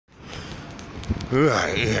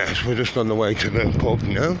Right, yes, we're just on the way to the pub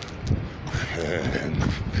now,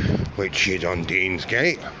 which is on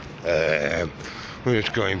Deansgate. We're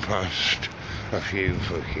just going past a few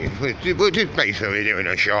fucking... We're just basically doing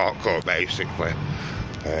a shortcut, basically.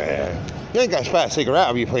 You ain't got a spare cigarette,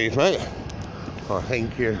 have you, please, mate? Oh,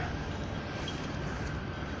 thank you.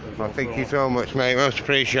 Oh, thank you so much, mate. Most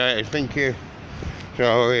appreciated. Thank you.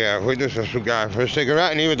 So, yeah, we just asked the guy for a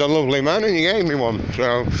cigarette, and he was a lovely man, and he gave me one.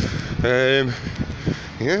 So,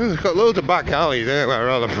 yeah, we've got loads of back alleys there where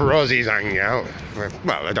all the prozzies hang out.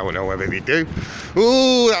 Well, I don't know whether they do.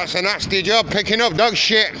 Ooh, that's a nasty job picking up dog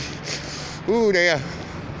shit. Ooh, dear.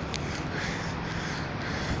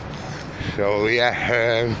 So,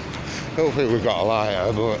 yeah, hopefully we've got a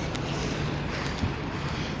lighter, but...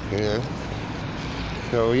 yeah.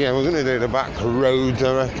 So, yeah, we're going to do the back roads,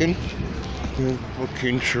 I reckon.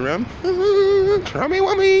 Fucking tram. Trammy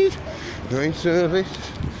whammies. Nice service.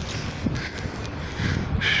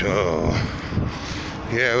 So,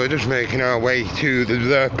 yeah, we're just making our way to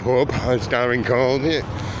the pub, as Darren called it.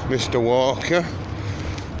 Mr. Walker.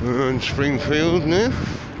 And Springfield now.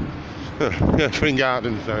 Yeah, Spring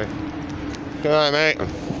Gardens, sorry. You alright, mate?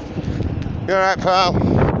 You alright, pal?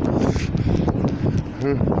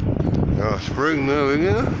 Oh, Spring, there we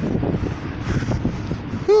go.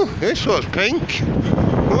 Oh, this was pink.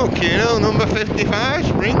 Okay, hell, number 55,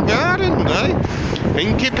 Spring Gardens, eh?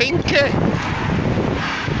 Pinky, pinky.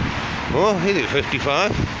 Oh, is it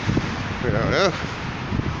 55? I don't know.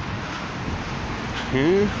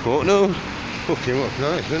 What knows? Fucking looks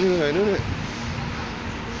nice anyway, doesn't it?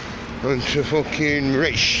 Bunch of fucking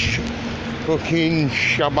rich fucking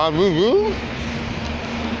shabba-boo-boo.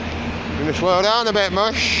 Gonna slow down a bit,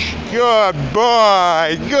 mush. Good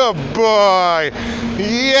boy, good boy.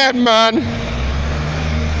 Yeah, man.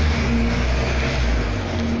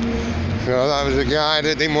 So that was a guy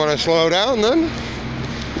that didn't want to slow down then.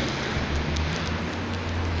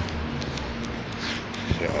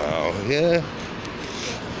 So, yeah.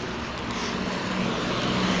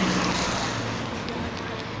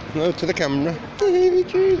 Hello to the camera.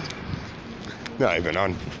 Not even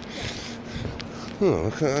on. Oh,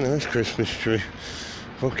 look at that nice Christmas tree.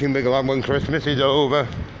 Fucking big lad when Christmas is over.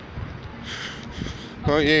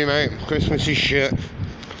 Aren't you, mate? Christmas is shit.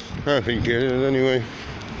 I think it is, anyway.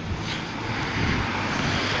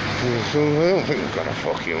 So I don't think we've got a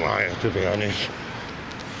fucking liar, to be honest.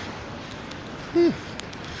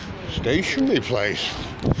 Stationery place.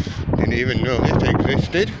 Didn't even know this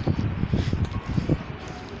existed.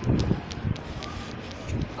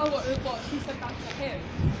 Oh, what? She said that to him?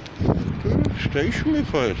 Stationery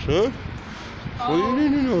place, huh? Well, you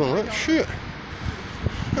didn't know that shit.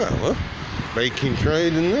 Oh, well, baking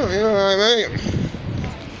trade and that, you alright, mate?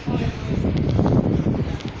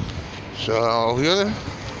 So, yeah.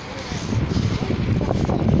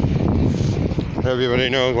 Everybody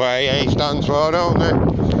knows what AA stands for, don't they?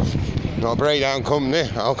 Not a breakdown company.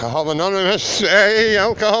 Alcohol Anonymous. Hey,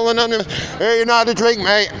 Alcohol Anonymous. Hey, you know how to drink,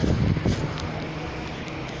 mate?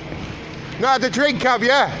 You know how to drink, have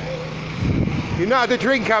you? You know how to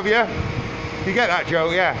drink, have you? You get that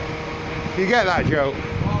joke, yeah? You get that joke?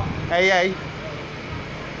 AA?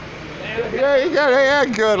 Yeah, you get it, yeah?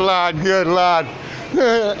 Good lad, good lad.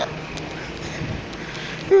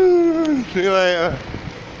 See you later.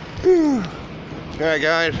 Alright,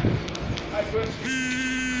 guys.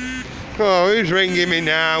 Oh, who's ringing me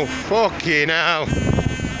now? Fucking hell.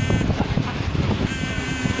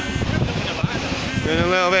 Been a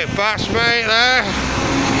little bit fast, mate, there.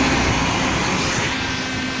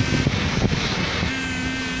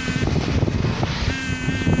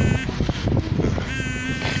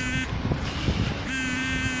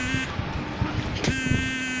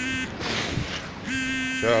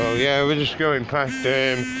 So yeah, we're just going past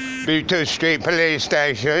Bootle Street Police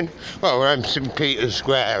Station. Well, we're on St Peter's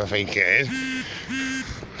Square, I think it is.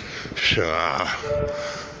 So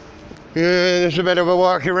yeah, there's a bit of a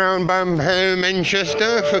walk around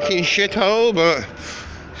Manchester, fucking shithole, but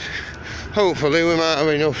hopefully we might have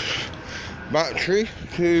enough battery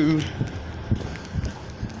to...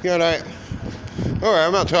 Yeah, right. Alright,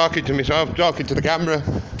 I'm not talking to myself, I'm talking to the camera.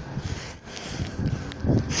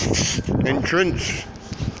 Entrance.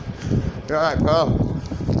 Right, pal.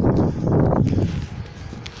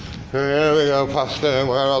 Here we go past where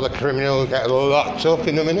all the criminals get locked up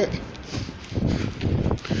in a minute.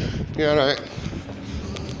 Yeah, right.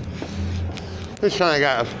 Just trying to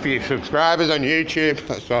get a few subscribers on YouTube,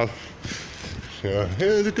 that's all. So,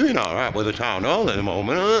 yeah, they're doing alright with the town hall at the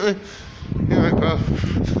moment, aren't they? Yeah, right, pal.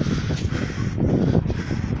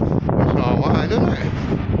 That's alright, isn't it?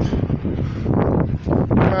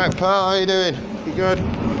 Right, pal, how you doing? You good?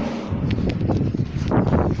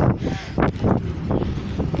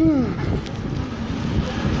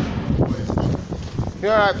 You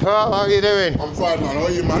alright, Paul? How are you doing? I'm fine, man. How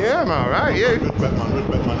are you, man? Yeah, I'm alright. You? Respect, man.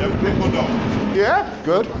 Respect, man. Everything good, dog? Yeah,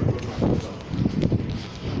 good.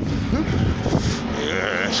 Good, man.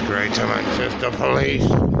 Yeah, that's great to Manchester Police.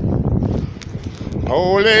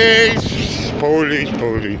 Police! Police,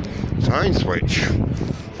 police. Sign switch.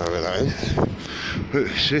 Over that is.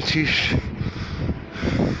 Cities.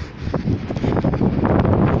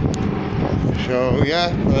 So yeah,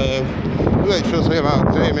 literally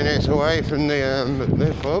about 3 minutes away from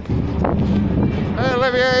the pub. Hey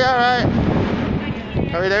Olivia, you alright?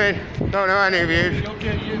 How are you doing? Don't know any of you.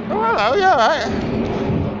 Oh hello, you alright?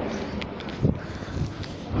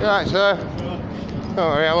 You alright, sir? Don't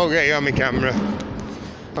worry, I won't get you on my camera.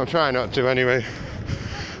 I'll try not to anyway.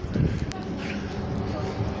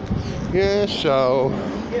 Yeah, so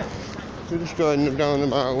we're just going down the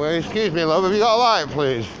back way. Excuse me, love, have you got a light,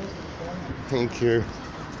 please? Thank you.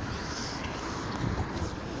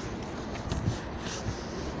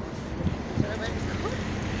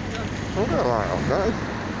 I've got a light on, guys.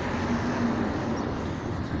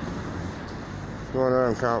 Go on there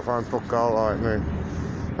and can't find fuck all like me.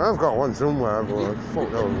 I've got one somewhere, but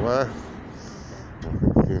fuck knows where.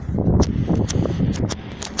 Thank you.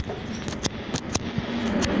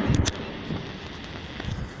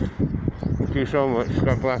 Thank you so much,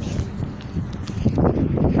 God bless.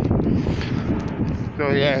 So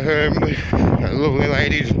yeah, that lovely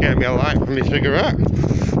lady just gave me a light for my cigarette.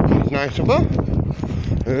 Nice of her.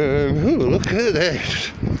 Ooh, look at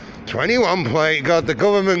this. 21 plate, God, the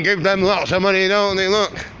government give them lots of money, don't they?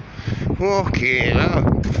 Look. Fucking hell.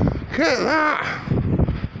 Look at that.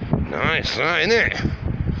 Nice, that, isn't it?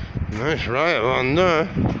 Nice rider on there.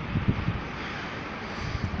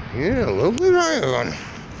 Yeah, lovely rider on.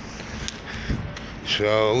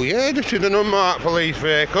 So, yeah, this is an unmarked police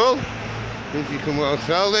vehicle. As you can well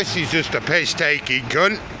tell, this is just a piss-taking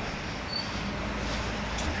cunt.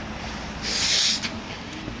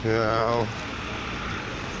 Now,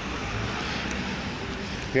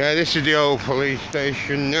 yeah, this is the old police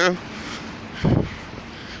station now,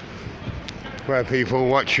 where people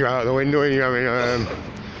watch you out the window when you're having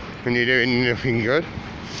when you're doing nothing good.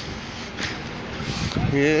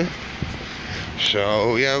 Yeah.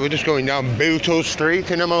 So yeah, we're just going down Bootle Street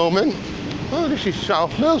in a moment. Oh, this is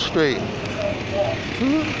South Mill Street.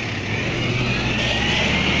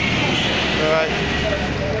 Alright.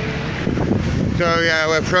 So yeah,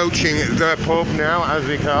 we're approaching the pub now, as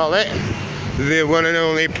we call it. The one and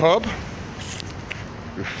only pub.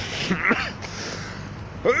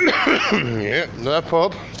 Yeah, the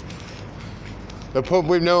pub. The pub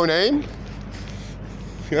with no name.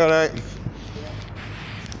 Alright.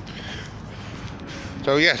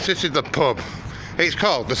 So yes, this is the pub. It's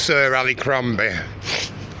called the Sir Alicrombie.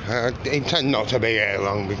 I intend not to be here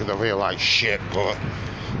long because I feel like shit, but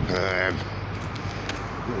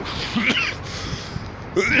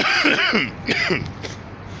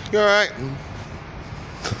you alright?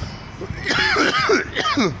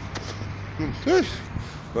 What's this?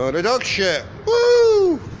 Oh, the dog shit.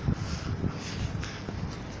 Woo!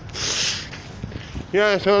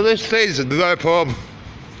 Yeah, so this is the pub.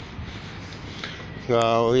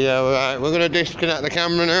 So yeah, right, we're gonna disconnect the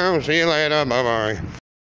camera now. See you later. Bye bye.